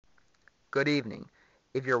good evening.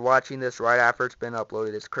 If you're watching this right after it's been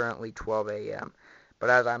uploaded, it's currently 12 a.m. But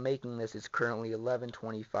as I'm making this, it's currently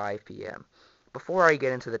 11:25 p.m. Before I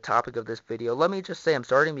get into the topic of this video, let me just say I'm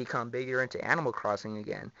starting to become bigger into Animal Crossing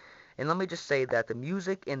again. And let me just say that the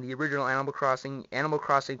music in the original Animal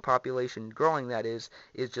Crossing population growing that is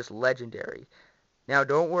just legendary. Now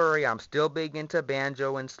don't worry, I'm still big into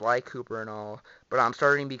Banjo and Sly Cooper and all, but I'm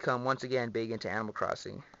starting to become once again big into Animal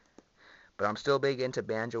Crossing. But I'm still big into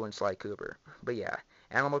Banjo and Sly Cooper. But yeah,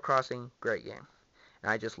 Animal Crossing, great game.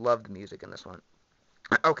 And I just love the music in this one.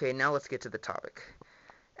 Okay, now let's get to the topic.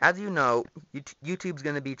 As you know, YouTube's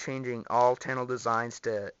going to be changing all channel designs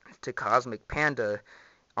to Cosmic Panda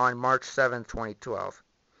on March 7th, 2012.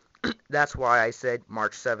 That's why I said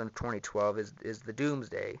March 7th, 2012 is the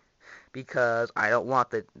doomsday. Because I don't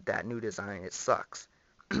want that new design. It sucks.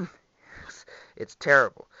 It's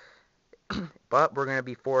terrible. But we're going to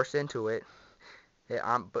be forced into it.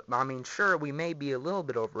 But I mean, sure, we may be a little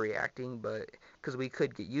bit overreacting, but because we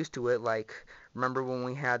could get used to it. Like, remember when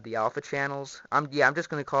we had the alpha channels? I'm just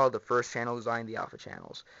gonna call the first channel design the alpha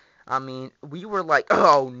channels. I mean, we were like,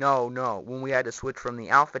 oh no, no, when we had to switch from the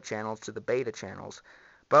alpha channels to the beta channels.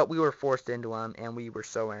 But we were forced into them, and we were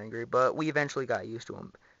so angry. But we eventually got used to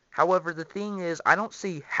them. However, the thing is, I don't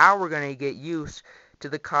see how we're gonna get used to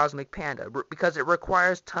the Cosmic Panda because it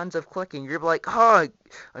requires tons of clicking. You're like, oh,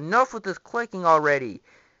 enough with this clicking already.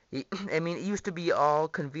 I mean, it used to be all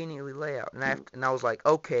conveniently laid out, and I was like,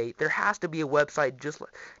 okay, there has to be a website just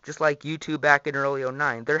like YouTube back in early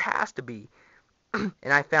 '09. There has to be, and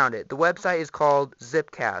I found it. The website is called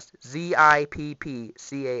ZippCast, ZippCast,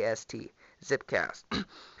 ZippCast.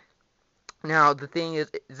 Now, the thing is,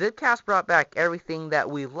 ZippCast brought back everything that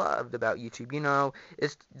we loved about YouTube. You know,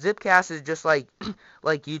 ZippCast is just like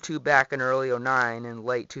like YouTube back in early '09 and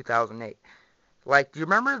late 2008. Like, do you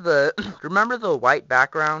remember remember the white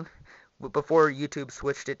background before YouTube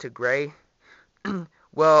switched it to gray?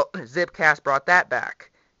 Well, ZippCast brought that back.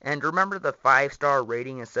 And remember the 5-star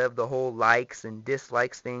rating instead of the whole likes and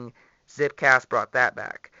dislikes thing? ZippCast brought that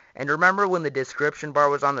back. And remember when the description bar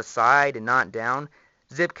was on the side and not down?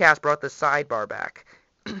 ZippCast brought the sidebar back.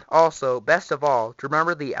 Also, best of all, do you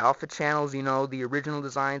remember the alpha channels, you know, the original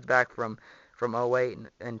designs back from '08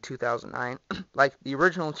 and 2009? Like the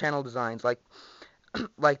original channel designs, like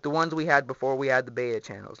the ones we had before we had the beta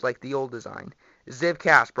channels, like the old design.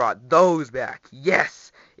 ZippCast brought those back.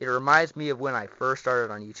 Yes! It reminds me of when I first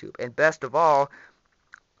started on YouTube. And best of all,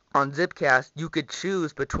 on ZippCast, you could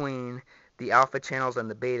choose between the alpha channels and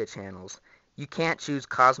the beta channels. You can't choose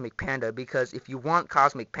Cosmic Panda because if you want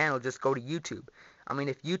Cosmic Panda, just go to YouTube. I mean,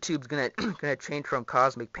 if YouTube's gonna change from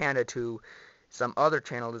Cosmic Panda to some other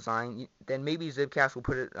channel design, then maybe ZippCast will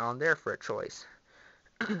put it on there for a choice.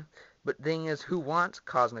 But the thing is, who wants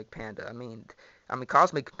Cosmic Panda? I mean,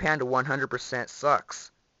 Cosmic Panda 100%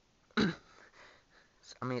 sucks. I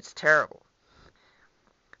mean, it's terrible.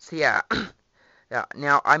 So yeah, yeah.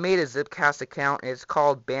 Now I made a ZippCast account, and it's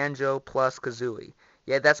called Banjo plus Kazooie.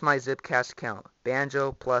 Yeah, that's my ZippCast account,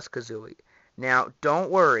 Banjo plus Kazooie. Now, don't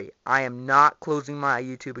worry, I am not closing my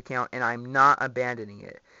YouTube account, and I'm not abandoning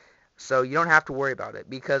it. So you don't have to worry about it,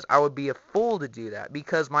 because I would be a fool to do that,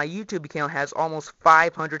 because my YouTube account has almost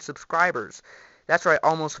 500 subscribers. That's right,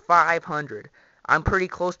 almost 500. I'm pretty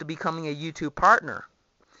close to becoming a YouTube partner.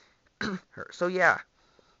 So yeah.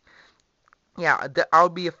 Yeah, I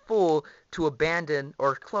would be a fool to abandon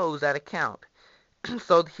or close that account.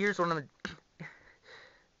 So here's what I'm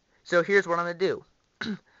gonna do.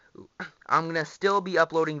 I'm gonna still be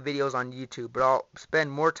uploading videos on YouTube, but I'll spend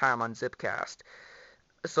more time on ZippCast.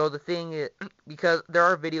 So the thing is, because there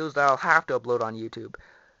are videos that I'll have to upload on YouTube,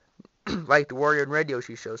 like the Wario and Red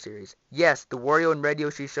Yoshi Show series. Yes, the Wario and Red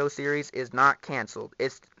Yoshi Show series is not canceled.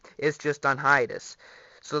 It's just on hiatus.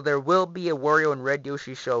 So there will be a Wario and Red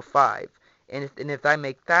Yoshi Show 5. And if I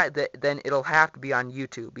make that, then it'll have to be on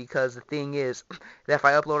YouTube, because the thing is that if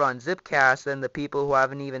I upload on ZippCast, then the people who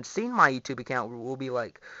haven't even seen my YouTube account will be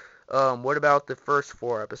like, what about the first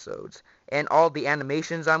 4 episodes? And all the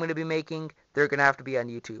animations I'm going to be making, they're going to have to be on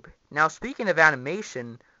YouTube. Now, speaking of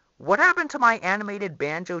animation, what happened to my animated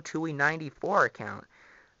Banjo-Tooie 94 account?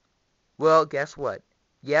 Well, guess what?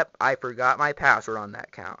 Yep, I forgot my password on that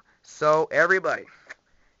account. So, everybody,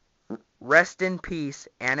 rest in peace,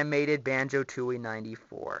 animated Banjo-Tooie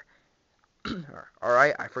 94.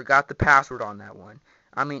 Alright, I forgot the password on that one.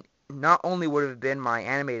 I mean, not only would it have been my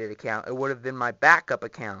animated account, it would have been my backup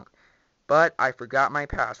account. But I forgot my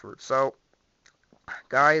password. So,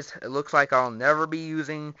 guys, it looks like I'll never be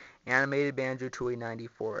using animated Banjo-Tooie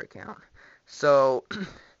 94 account. So,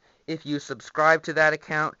 if you subscribe to that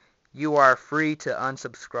account, you are free to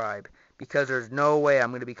unsubscribe, because there's no way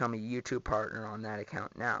I'm going to become a YouTube partner on that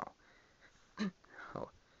account now. Oh.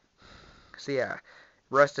 So yeah,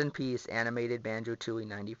 rest in peace, animated Banjo Tooie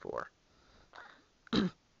 94.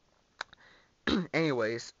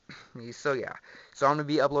 Anyways, so yeah, so I'm gonna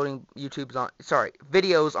be uploading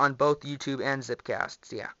videos on both YouTube and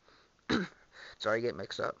ZippCasts. Yeah, sorry, I get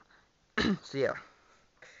mixed up. So yeah.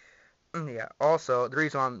 Yeah, also, the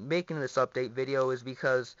reason I'm making this update video is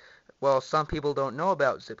because, well, some people don't know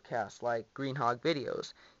about ZippCast, like Greenhog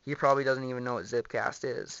Videos. He probably doesn't even know what ZippCast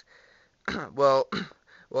is. well,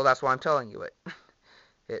 well, that's why I'm telling you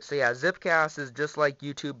it. So yeah, ZippCast is just like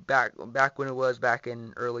YouTube back when it was back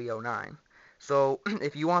in early '09. So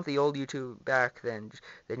if you want the old YouTube back, then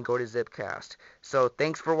go to ZippCast. So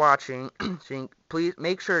thanks for watching. Please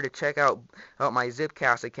make sure to check out my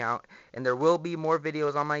ZippCast account, and there will be more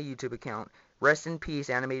videos on my YouTube account. Rest in peace,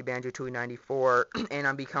 Animated Banjo Tooie 94, and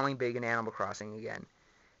I'm becoming big in Animal Crossing again.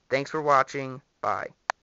 Thanks for watching. Bye.